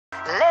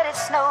Let it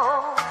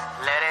snow,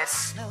 let it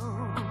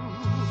snow.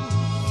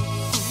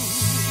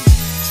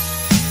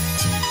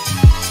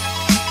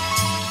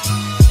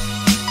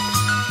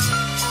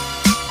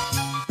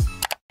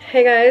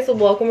 Hey guys,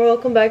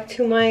 welcome back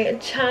to my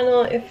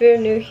channel. If you're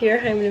new here,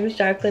 hi, my name is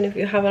Jacqueline. If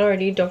you haven't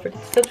already, don't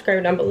forget to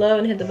subscribe down below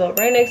and hit the bell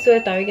right next to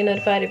it. That way you get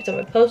notified every time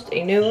I post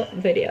a new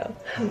video.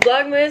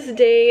 Vlogmas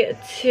day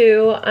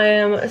 2. I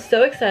am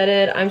so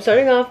excited. I'm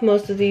starting off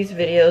most of these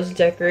videos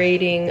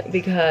decorating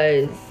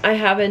because I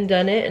haven't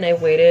done it and I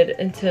waited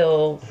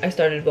until I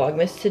started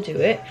Vlogmas to do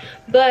it.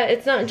 But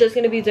it's not just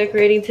going to be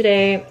decorating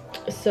today.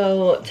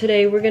 So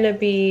today we're going to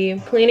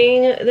be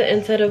cleaning the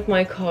inside of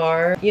my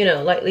car, you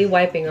know, lightly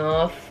wiping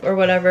off or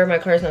whatever. My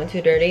car's not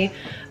too dirty.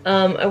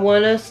 I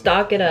want to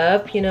stock it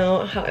up, you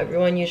know how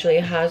everyone usually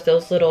has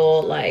those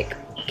little like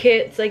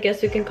kits, I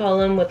guess you can call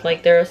them, with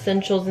like their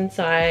essentials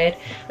inside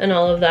and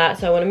all of that.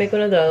 So I want to make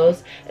one of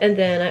those. And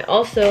then I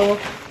also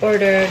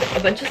ordered a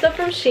bunch of stuff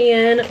from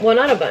Shein. Well,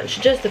 not a bunch,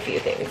 just a few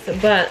things,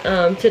 but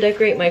to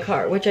decorate my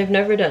car, which I've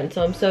never done,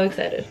 so I'm so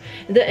excited.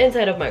 The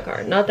inside of my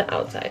car, not the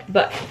outside.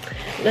 But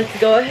let's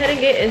go ahead and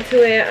get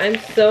into it. I'm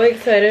so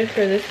excited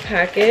for this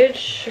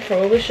package.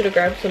 Probably should have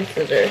grabbed some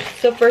scissors.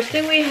 So first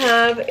thing we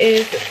have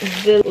is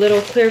the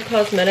little clear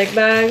cosmetic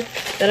bag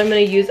that I'm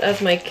going to use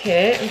as my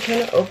kit. I'm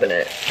trying to open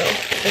it.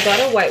 Oh, I got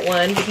a white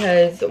one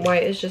because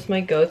white is just my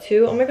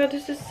go-to. Oh my god,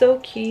 this is so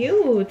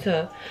cute.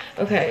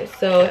 Okay,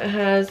 so it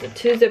has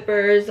 2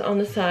 zippers on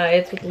the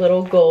sides with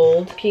little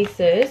gold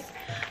pieces.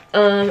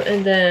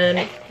 And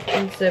then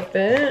unzip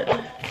it.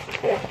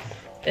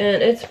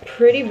 And it's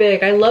pretty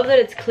big. I love that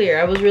it's clear.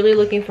 I was really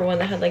looking for one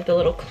that had like the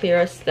little clear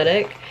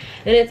aesthetic.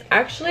 And it's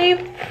actually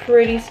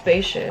pretty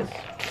spacious.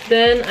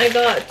 Then I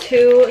got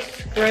 2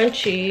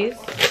 scrunchies.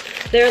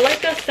 They're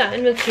like a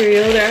satin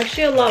material. They're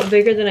actually a lot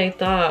bigger than I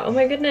thought. Oh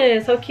my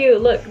goodness, how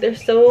cute. Look, they're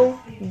so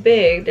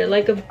big. They're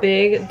like a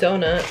big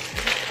donut.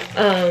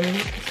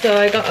 So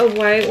I got a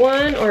white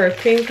one, or a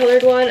cream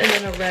colored one, and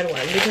then a red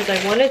one because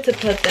I wanted to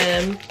put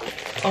them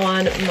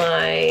on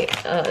my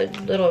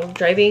little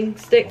driving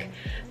stick.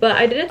 But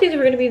I didn't think they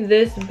were going to be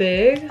this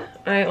big.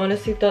 I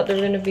honestly thought they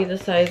were going to be the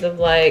size of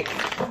like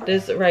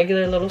this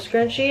regular little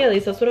scrunchie. At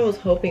least that's what I was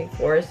hoping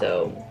for.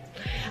 So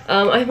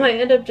I might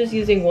end up just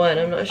using one.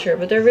 I'm not sure.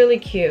 But they're really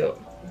cute.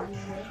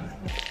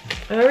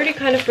 I already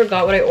kind of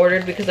forgot what I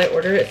ordered because I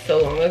ordered it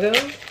so long ago.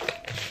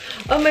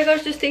 Oh my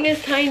gosh, this thing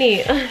is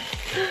tiny.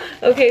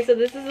 Okay, so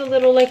this is a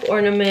little like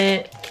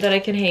ornament that I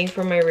can hang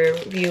from my rear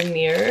view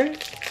mirror.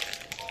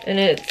 And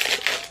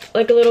it's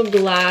like a little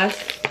glass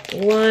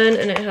one,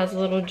 and it has a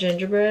little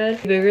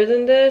gingerbread. Bigger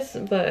than this,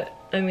 but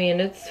I mean,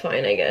 it's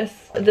fine, I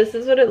guess. This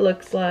is what it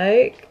looks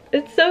like.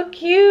 It's so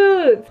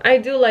cute. I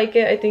do like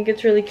it. I think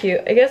it's really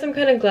cute. I guess I'm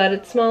kind of glad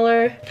it's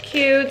smaller.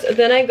 Cute.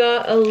 Then I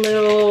got a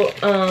little,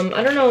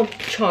 I don't know,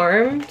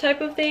 charm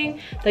type of thing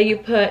that you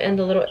put in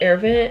the little air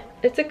vent.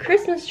 It's a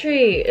Christmas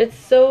tree. It's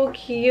so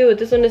cute.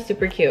 This one is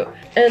super cute.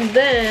 And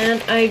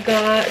then I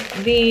got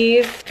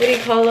these, what do you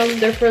call them?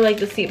 They're for like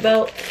the seat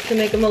belts to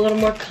make them a little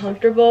more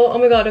comfortable. Oh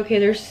my god, okay,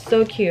 they're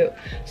so cute.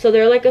 So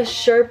they're like a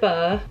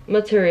Sherpa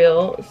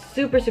material.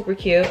 Super, super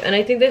cute. And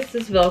I think this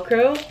is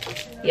Velcro.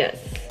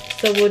 Yes.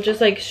 So we'll just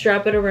like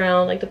strap it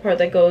around, like the part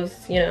that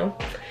goes, you know,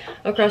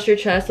 across your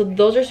chest. So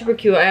those are super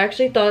cute. I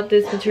actually thought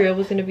this material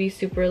was going to be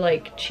super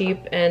like cheap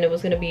and it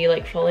was going to be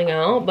like falling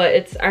out, but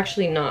it's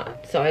actually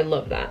not. So I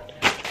love that.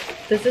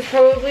 This is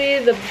probably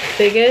the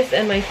biggest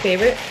and my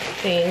favorite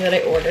thing that I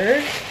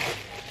ordered.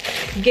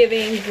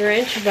 Giving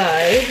Grinch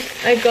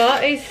vibes. I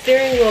got a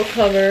steering wheel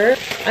cover.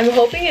 I'm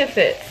hoping it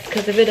fits,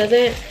 because if it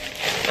doesn't,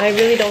 I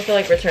really don't feel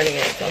like returning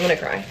it. So I'm going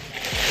to cry.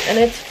 And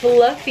it's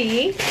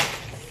fluffy.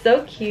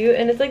 So cute,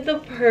 and it's like the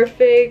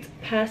perfect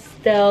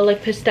pastel,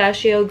 like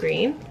pistachio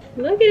green.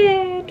 Look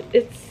at it.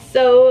 It's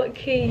so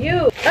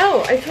cute.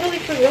 Oh, I totally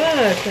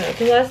forgot.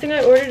 The last thing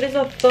I ordered is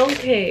a phone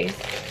case.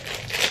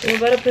 I'm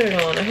about to put it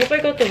on. I hope I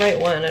got the right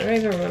one. I don't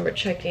even remember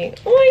checking.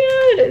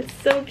 Oh my god, it's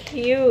so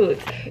cute.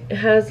 It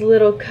has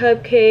little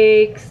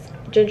cupcakes,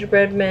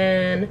 gingerbread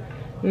man,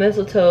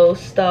 mistletoe,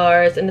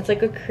 stars, and it's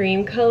like a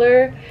cream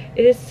color.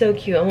 It is so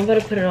cute. I'm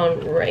about to put it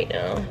on right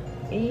now.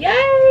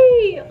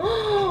 Yay!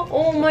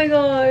 Oh my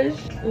gosh,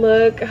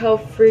 look how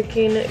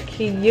freaking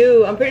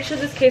cute. I'm pretty sure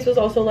this case was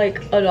also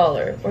like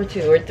 $1 or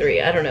 $2 or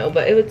 $3, I don't know,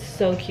 but it was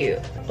so cute.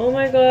 Oh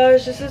my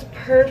gosh, this is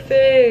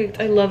perfect.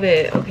 I love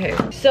it. Okay,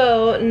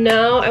 so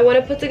now I want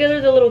to put together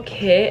the little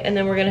kit, and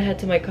then we're gonna head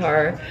to my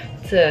car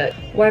to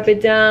wipe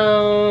it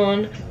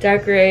down,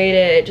 decorate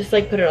it, just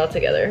like put it all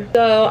together.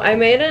 So I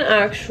made an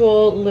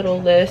actual little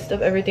list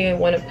of everything I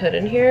want to put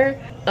in here.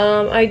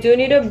 I do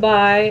need to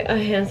buy a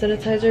hand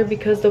sanitizer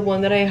because the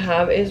one that I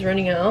have is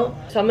running out.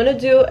 So I'm gonna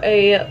do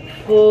a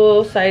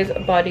full-size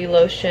body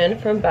lotion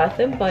from Bath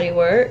 & Body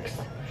Works.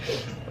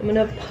 I'm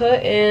gonna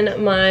put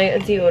in my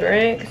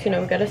deodorant because, you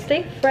know, we gotta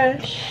stay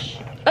fresh.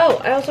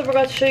 Oh, I also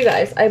forgot to show you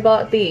guys. I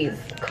bought these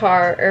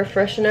car air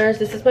fresheners.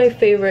 This is my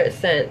favorite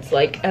scent,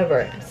 like,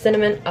 ever.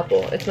 Cinnamon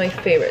apple. It's my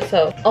favorite.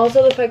 So,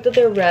 also the fact that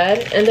they're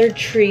red and they're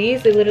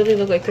trees. They literally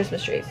look like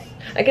Christmas trees.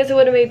 I guess it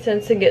would have made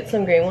sense to get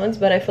some green ones,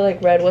 but I feel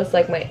like red was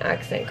like my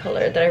accent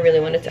color that I really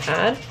wanted to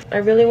add. I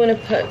really want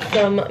to put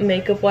some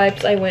makeup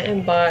wipes. I went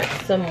and bought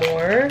some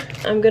more.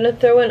 I'm gonna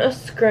throw in a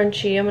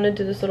scrunchie. I'm gonna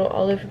do this little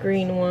olive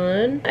green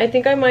one. I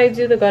think I might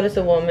do the Goddess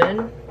of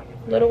Woman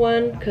little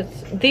one,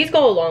 because these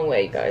go a long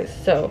way, you guys.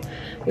 So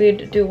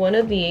we'd do one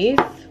of these.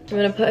 I'm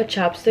gonna put a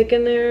chapstick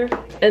in there,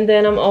 and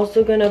then I'm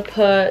also gonna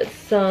put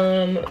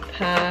some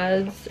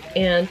pads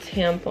and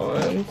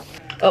tampons.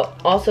 Oh,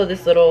 also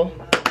this little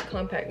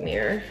compact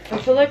mirror. I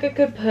feel like I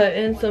could put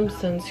in some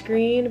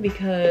sunscreen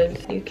because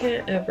you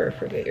can't ever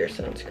forget your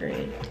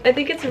sunscreen. I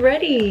think it's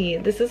ready.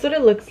 This is what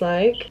it looks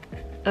like.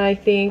 I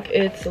think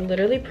it's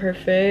literally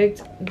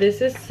perfect.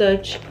 This is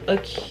such a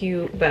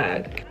cute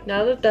bag.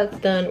 Now that that's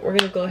done, we're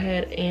gonna go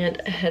ahead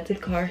and head to the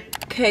car.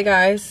 Okay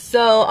guys,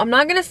 so I'm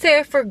not gonna say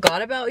I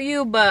forgot about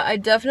you, but I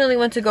definitely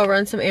went to go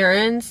run some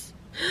errands.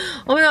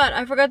 Oh my god,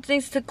 I forgot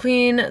things to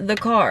clean the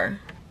car.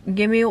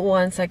 Give me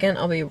 1 second,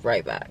 I'll be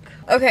right back.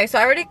 Okay, so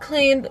I already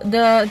cleaned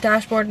the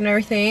dashboard and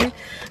everything.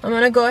 I'm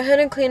gonna go ahead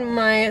and clean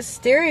my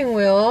steering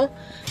wheel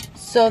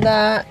so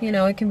that, you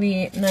know, it can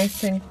be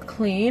nice and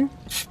clean.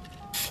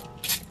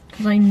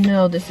 I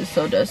know this is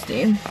so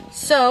dusty.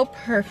 So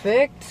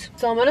perfect.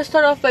 So I'm gonna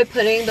start off by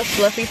putting the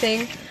fluffy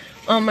thing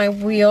on my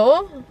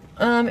wheel.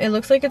 It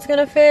looks like it's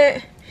gonna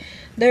fit.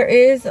 There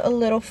is a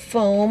little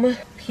foam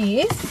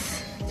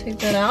piece. Take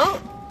that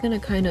out. I'm gonna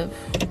kind of,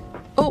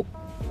 oh,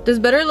 this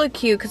better look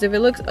cute, because if it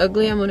looks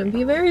ugly, I'm gonna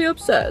be very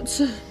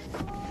upset.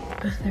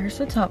 There's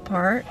the top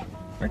part.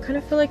 I kind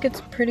of feel like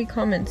it's pretty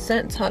common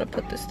sense how to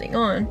put this thing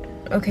on.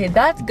 Okay,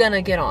 that's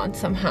gonna get on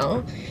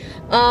somehow.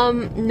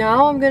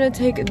 Now I'm gonna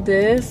take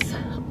this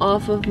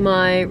off of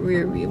my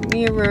rear view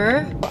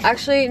mirror.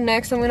 Actually,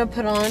 next I'm gonna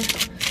put on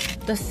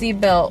the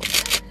seat belt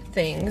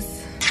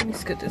things. Let me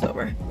scoot this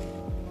over.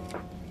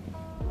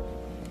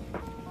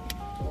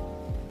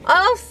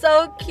 Oh,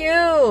 so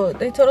cute.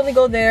 They totally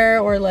go there,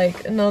 or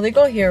like, no, they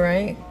go here,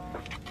 right?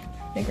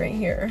 Like right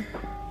here.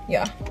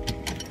 Yeah.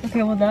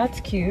 Okay, well that's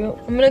cute.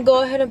 I'm gonna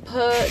go ahead and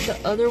put the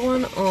other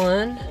one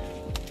on.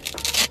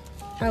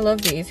 I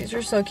love these. These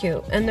are so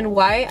cute. And then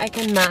white I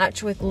can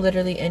match with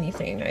literally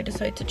anything. I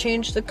decide to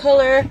change the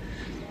color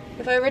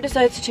if I ever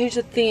decide to change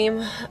the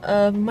theme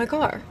of my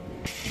car.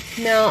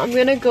 Now I'm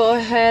gonna go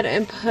ahead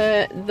and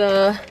put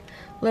the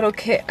little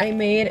kit I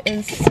made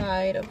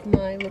inside of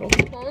my little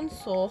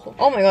console.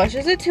 Oh my gosh,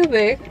 is it too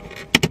big?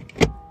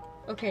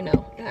 Okay,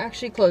 no, it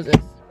actually closes.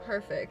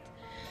 Perfect.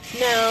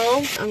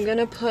 Now I'm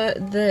gonna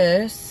put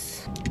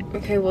this.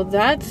 Okay, well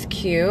that's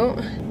cute.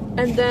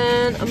 And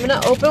then I'm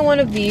gonna open one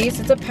of these.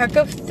 It's a pack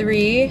of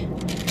 3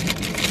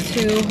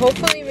 to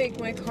hopefully make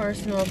my car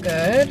smell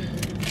good.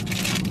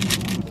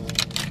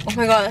 Oh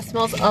my god, that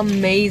smells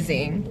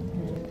amazing.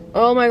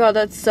 Oh my god,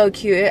 that's so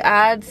cute. It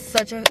adds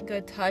such a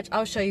good touch.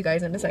 I'll show you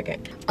guys in a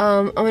second.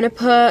 I'm gonna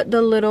put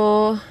the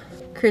little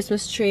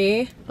Christmas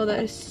tree. Oh, that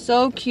is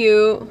so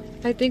cute.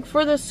 I think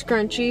for the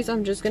scrunchies,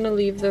 I'm just gonna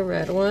leave the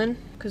red one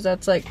because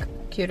that's like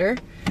cuter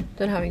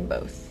than having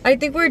both. I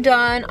think we're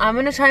done. I'm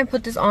gonna try and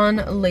put this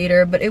on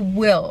later, but it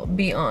will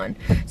be on.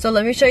 So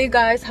let me show you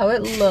guys how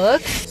it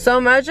looks. So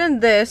imagine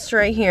this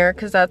right here,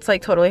 because that's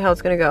like totally how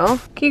it's gonna go.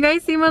 Can you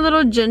guys see my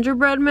little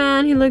gingerbread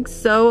man? He looks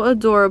so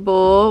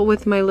adorable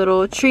with my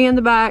little tree in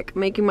the back,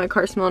 making my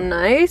car smell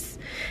nice.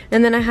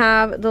 And then I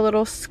have the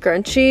little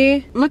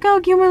scrunchie. Look how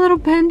cute my little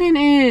pendant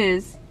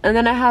is. And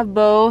then I have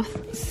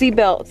both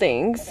seatbelt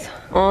things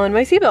on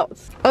my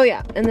seatbelts. Oh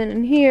yeah, and then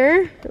in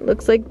here, it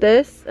looks like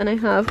this, and I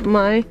have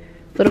my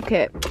little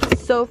kit.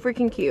 So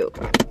freaking cute.